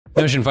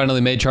Notion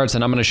finally made charts,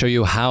 and I'm going to show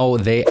you how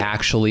they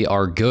actually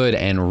are good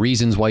and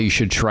reasons why you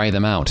should try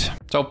them out.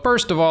 So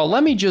first of all,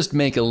 let me just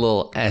make a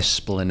little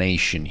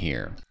explanation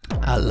here.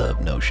 I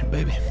love Notion,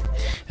 baby.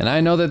 And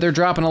I know that they're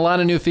dropping a lot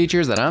of new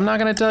features that I'm not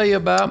going to tell you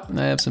about.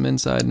 I have some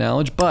inside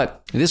knowledge,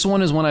 but this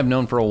one is one I've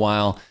known for a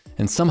while,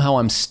 and somehow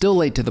I'm still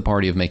late to the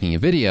party of making a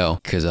video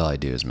because all I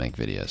do is make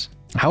videos.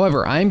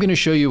 However, I'm going to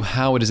show you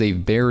how it is a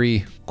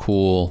very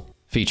cool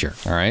feature.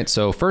 All right,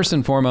 so first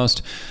and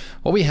foremost,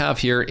 what we have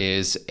here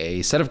is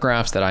a set of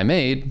graphs that I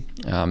made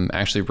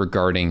actually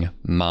regarding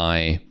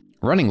my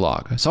running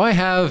log. So I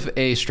have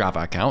a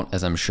Strava account,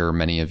 as I'm sure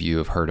many of you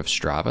have heard of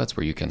Strava. It's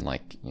where you can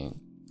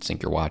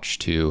sync your watch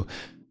to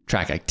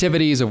track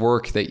activities of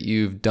work that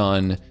you've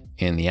done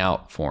in the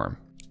out form.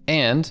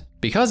 And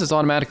because it's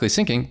automatically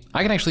syncing,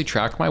 I can actually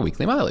track my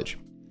weekly mileage.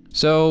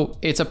 So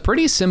it's a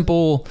pretty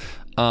simple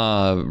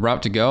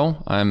route to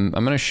go. I'm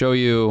gonna show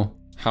you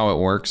how it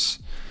works.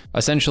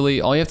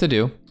 Essentially, all you have to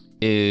do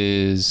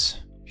is,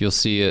 you'll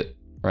see it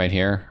right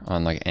here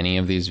on like any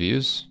of these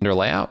views. Under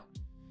layout,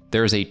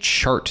 there's a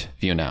chart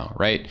view now,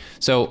 right?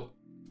 So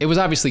it was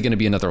obviously gonna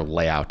be another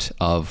layout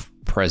of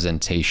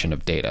presentation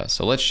of data.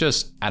 So let's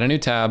just add a new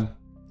tab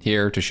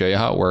here to show you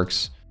how it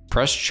works.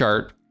 Press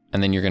chart,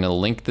 and then you're gonna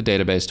link the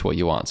database to what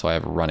you want. So I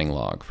have a running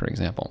log, for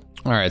example.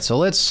 All right, so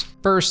let's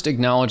first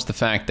acknowledge the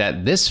fact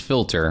that this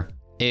filter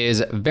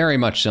is very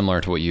much similar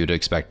to what you'd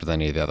expect with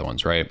any of the other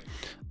ones, right?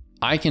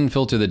 I can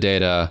filter the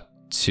data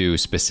to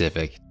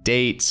specific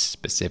dates,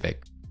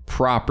 specific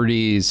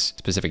properties,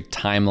 specific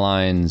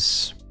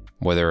timelines,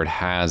 whether it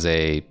has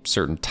a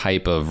certain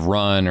type of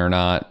run or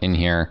not in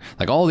here.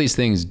 Like, all these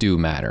things do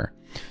matter.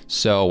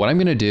 So what I'm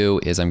gonna do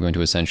is I'm going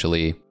to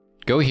essentially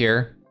go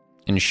here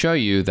and show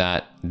you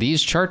that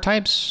these chart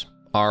types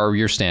are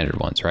your standard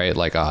ones, right?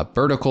 Like a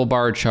vertical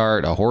bar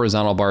chart, a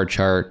horizontal bar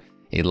chart,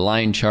 a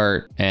line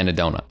chart, and a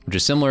donut, which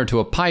is similar to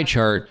a pie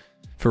chart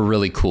for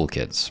really cool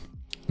kids.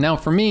 Now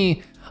for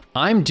me,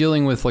 I'm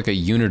dealing with like a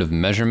unit of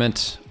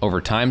measurement over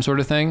time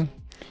sort of thing.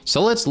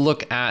 So let's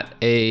look at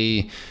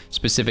a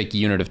specific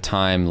unit of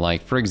time.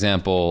 Like, for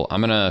example,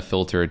 I'm gonna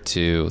filter it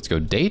to, let's go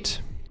date,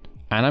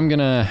 and I'm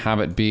gonna have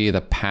it be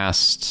the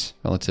past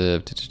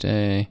relative to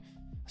today.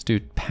 Let's do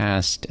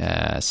past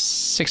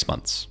 6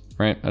 months,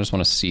 right? I just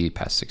wanna see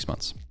past 6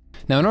 months.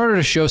 Now, in order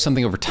to show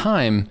something over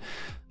time,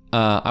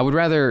 I would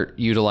rather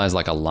utilize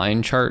like a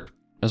line chart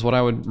is what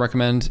I would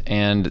recommend.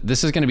 And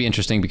this is gonna be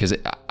interesting because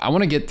I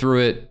wanna get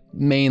through it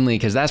mainly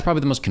because that's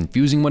probably the most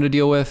confusing one to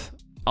deal with.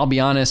 I'll be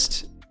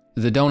honest,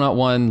 the donut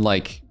one,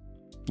 like,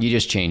 you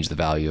just change the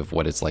value of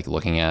what it's like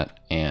looking at.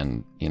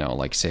 And,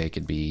 like, say it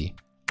could be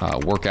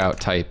workout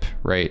type,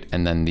 right?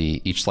 And then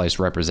each slice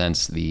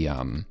represents the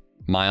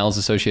miles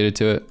associated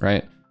to it,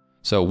 right?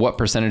 So what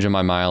percentage of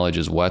my mileage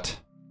is what?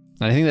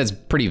 And I think that's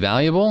pretty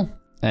valuable.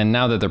 And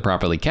now that they're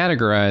properly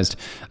categorized,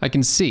 I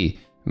can see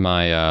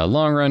my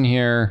long run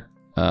here,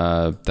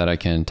 that I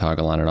can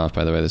toggle on and off,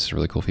 by the way, this is a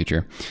really cool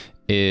feature,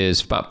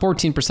 is about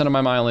 14% of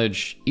my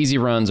mileage. Easy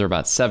runs are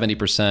about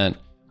 70%.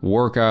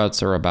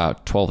 Workouts are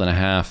about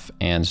 12.5%,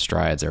 and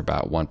strides are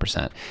about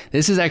 1%.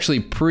 This is actually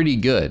pretty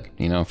good,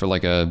 for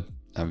like a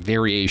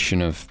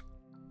variation of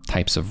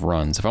types of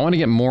runs. If I want to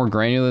get more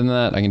granular than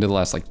that, I can do the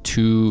last like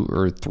 2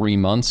 or 3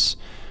 months,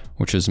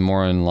 which is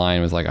more in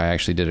line with like I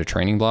actually did a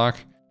training block.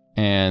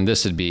 And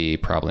this would be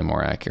probably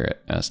more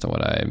accurate as to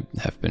what I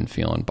have been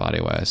feeling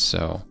body-wise.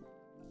 So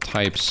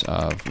types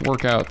of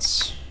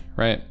workouts,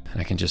 right?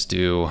 And I can just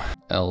do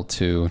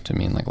L2 to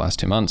mean like last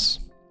 2 months,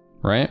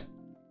 right?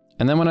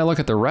 And then when I look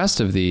at the rest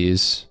of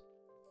these,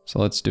 so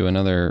let's do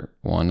another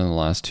one in the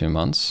last 2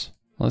 months.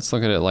 Let's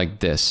look at it like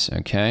this,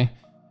 okay?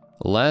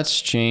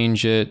 Let's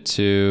change it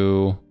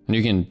to, and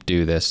you can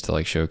do this to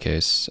like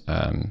showcase,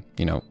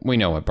 we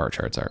know what bar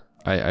charts are.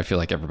 I feel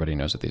like everybody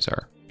knows what these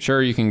are.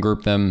 Sure, you can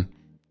group them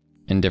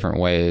in different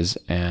ways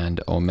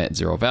and omit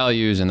 0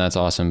 values, and that's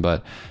awesome,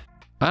 but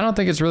I don't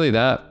think it's really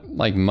that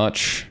like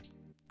much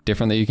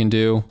different that you can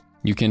do.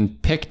 You can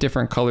pick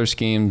different color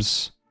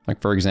schemes.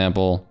 Like, for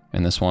example,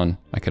 in this one,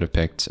 I could have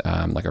picked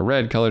like a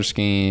red color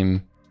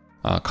scheme,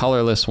 a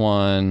colorless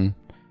one,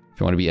 if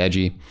you want to be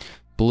edgy.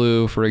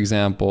 Blue, for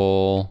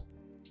example,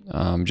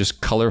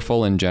 just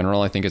colorful in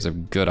general, I think is a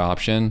good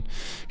option.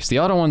 Because the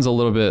auto one's a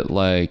little bit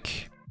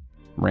like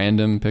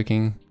random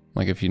picking.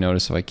 Like, if you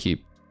notice, if I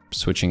keep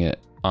switching it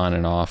on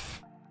and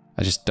off,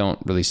 I just don't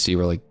really see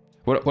where like,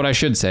 what I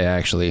should say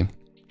actually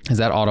is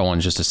that auto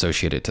one's just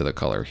associated to the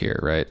color here,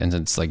 right? And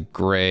it's like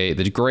gray,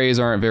 the grays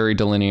aren't very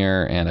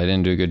delinear, and I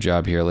didn't do a good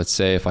job here. Let's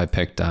say if I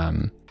picked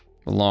the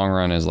long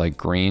run as like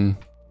green,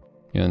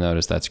 you'll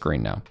notice that's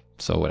green now.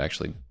 So it would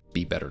actually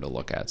be better to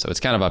look at. So it's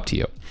kind of up to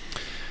you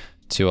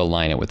to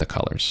align it with the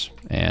colors.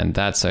 And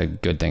that's a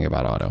good thing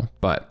about auto.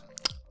 But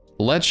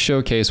let's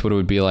showcase what it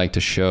would be like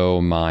to show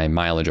my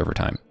mileage over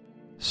time.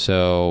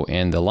 So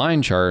in the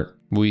line chart,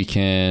 we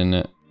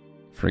can,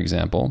 for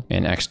example,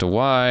 in X to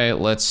Y,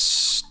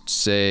 let's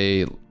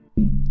say,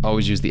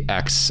 always use the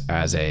X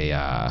as a,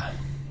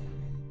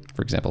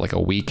 for example, like a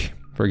week,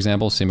 for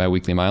example, see my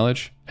weekly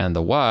mileage, and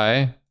the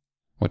Y,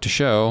 what to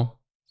show,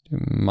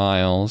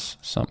 miles,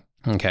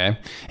 okay.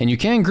 And you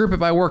can group it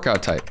by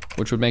workout type,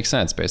 which would make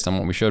sense based on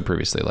what we showed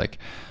previously. Like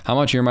how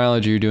much of your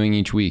mileage are you doing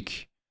each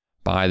week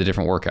by the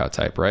different workout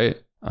type, right?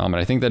 And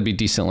I think that'd be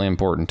decently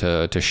important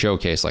to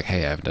showcase like,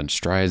 hey, I haven't done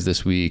strides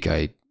this week.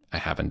 I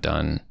haven't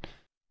done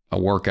a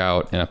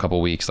workout in a couple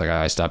weeks. Like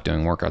I stopped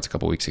doing workouts a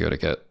couple weeks ago to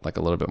get like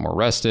a little bit more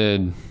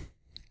rested.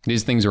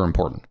 These things are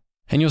important.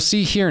 And you'll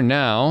see here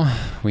now,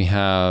 we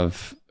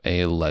have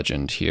a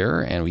legend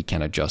here and we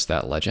can adjust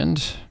that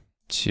legend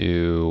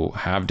to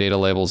have data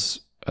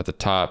labels at the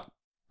top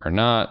or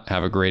not,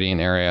 have a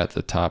gradient area at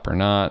the top or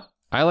not.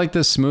 I like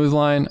this smooth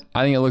line.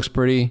 I think it looks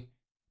pretty.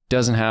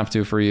 Doesn't have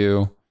to for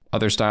you.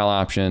 Other style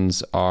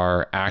options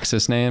are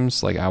axis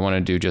names. Like I want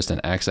to do just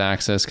an X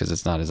axis because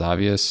it's not as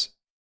obvious.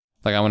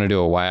 Like I want to do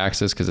a Y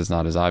axis because it's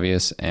not as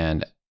obvious.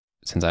 And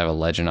since I have a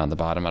legend on the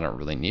bottom, I don't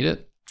really need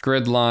it.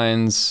 Grid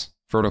lines,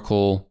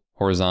 vertical,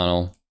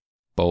 horizontal,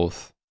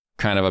 both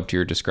kind of up to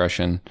your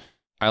discretion.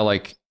 I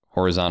like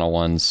horizontal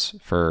ones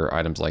for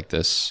items like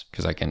this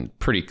because I can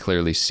pretty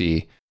clearly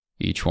see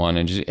each one.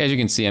 And just, as you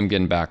can see, I'm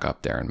getting back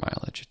up there in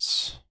mileage.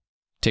 It's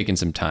taking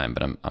some time,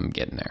 but I'm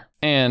getting there.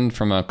 And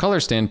from a color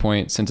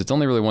standpoint, since it's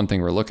only really one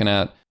thing we're looking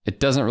at, it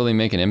doesn't really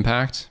make an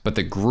impact, but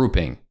the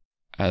grouping,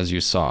 as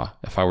you saw,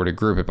 if I were to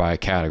group it by a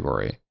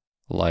category,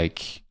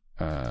 like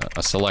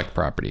a select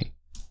property,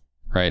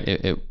 right?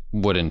 It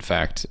would in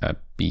fact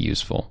be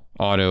useful.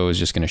 Auto is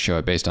just gonna show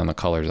it based on the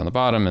colors on the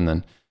bottom, and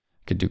then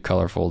could do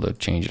colorful to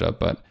change it up,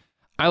 but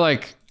I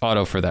like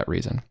auto for that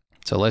reason.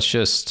 So let's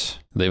just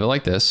leave it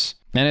like this.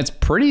 And it's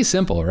pretty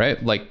simple,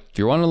 right? Like if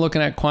you're wanting to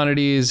looking at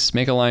quantities,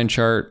 make a line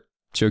chart,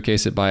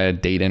 showcase it by a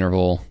date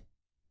interval.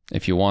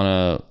 If you want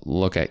to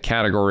look at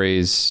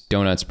categories,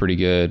 donut's pretty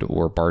good,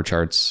 or bar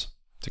charts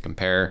to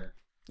compare.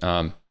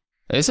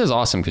 This is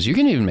awesome because you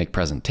can even make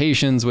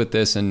presentations with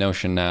this in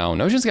Notion now.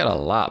 Notion's got a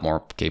lot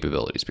more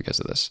capabilities because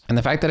of this. And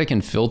the fact that it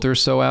can filter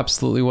so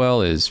absolutely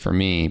well is, for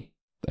me,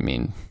 I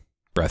mean,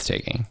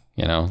 breathtaking.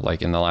 You know,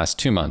 like in the last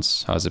 2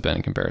 months, how's it been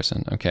in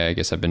comparison? Okay, I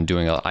guess I've been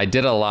doing I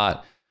did a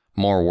lot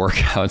more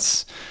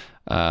workouts.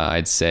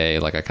 I'd say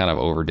like I kind of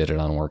overdid it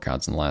on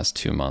workouts in the last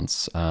 2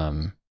 months.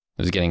 I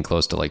was getting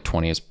close to like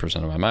 20%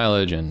 of my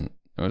mileage, and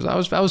I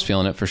was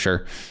feeling it for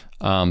sure.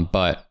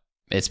 But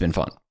it's been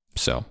fun.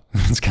 So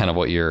it's kind of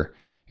what you're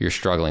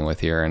struggling with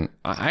here. And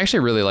I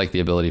actually really like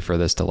the ability for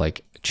this to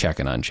like check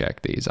and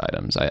uncheck these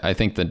items. I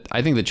think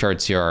the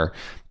charts here are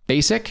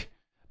basic,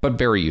 but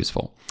very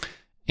useful.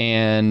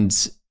 And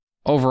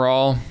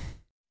overall,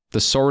 the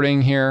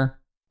sorting here,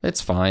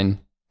 it's fine.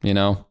 You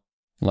know,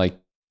 like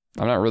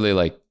I'm not really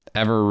like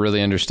ever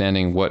really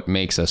understanding what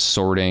makes a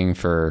sorting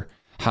for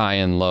high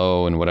and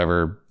low and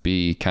whatever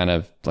be kind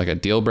of like a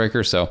deal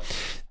breaker. So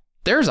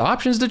there's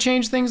options to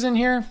change things in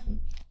here.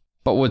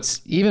 But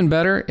what's even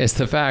better is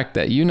the fact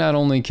that you not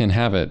only can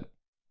have it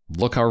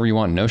look however you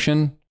want in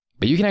Notion,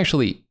 but you can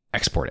actually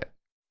export it,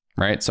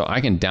 right? So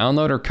I can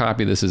download or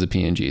copy this as a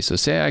PNG. So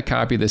say I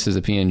copy this as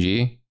a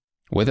PNG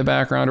with a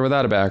background or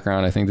without a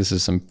background. I think this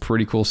is some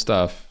pretty cool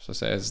stuff. So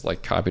say I just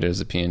like copied it as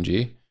a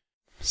PNG.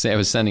 Say I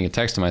was sending a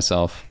text to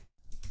myself.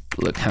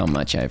 Look how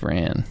much I've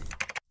ran.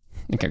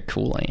 Look how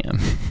cool I am.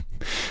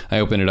 I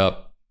open it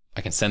up.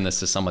 I can send this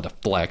to someone to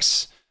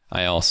flex.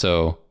 I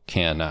also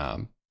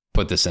can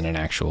put this in an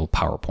actual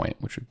PowerPoint,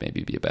 which would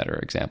maybe be a better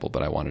example,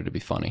 but I wanted to be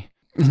funny.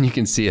 And you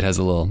can see it has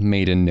a little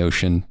made in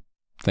Notion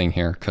thing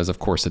here, because of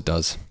course it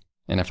does.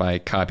 And if I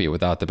copy it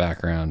without the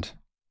background,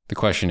 the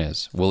question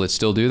is, will it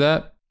still do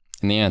that?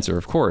 And the answer,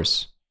 of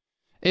course,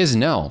 is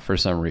no for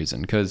some reason,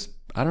 because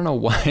I don't know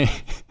why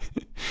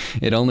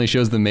it only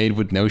shows the made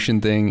with Notion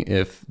thing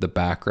if the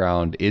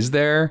background is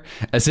there,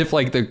 as if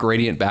like the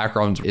gradient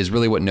background is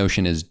really what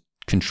Notion is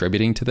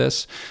contributing to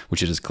this,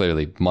 which it is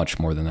clearly much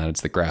more than that.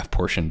 It's the graph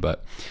portion,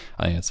 but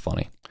I think it's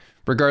funny.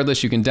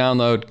 Regardless, you can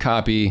download,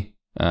 copy.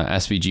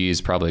 SVG is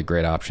probably a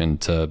great option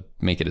to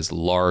make it as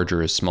large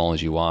or as small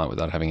as you want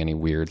without having any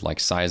weird like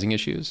sizing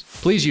issues.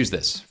 Please use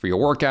this for your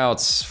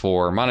workouts,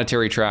 for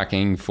monetary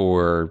tracking,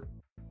 for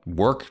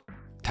work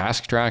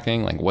task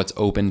tracking, like what's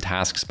open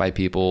tasks by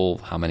people,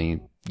 how many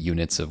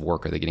units of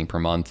work are they getting per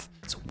month.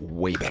 It's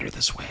way better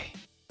this way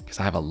because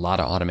I have a lot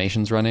of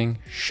automations running,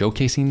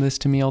 showcasing this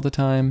to me all the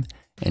time.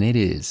 And it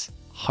is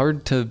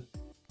hard to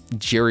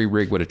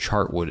jerry-rig what a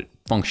chart would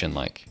function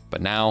like.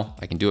 But now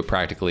I can do it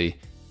practically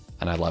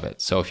and I love it.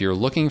 So if you're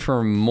looking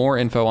for more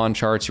info on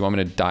charts, you want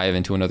me to dive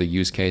into another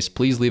use case,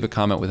 please leave a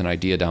comment with an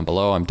idea down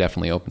below. I'm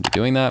definitely open to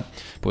doing that.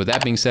 But with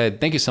that being said,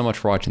 thank you so much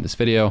for watching this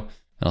video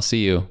and I'll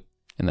see you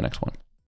in the next one.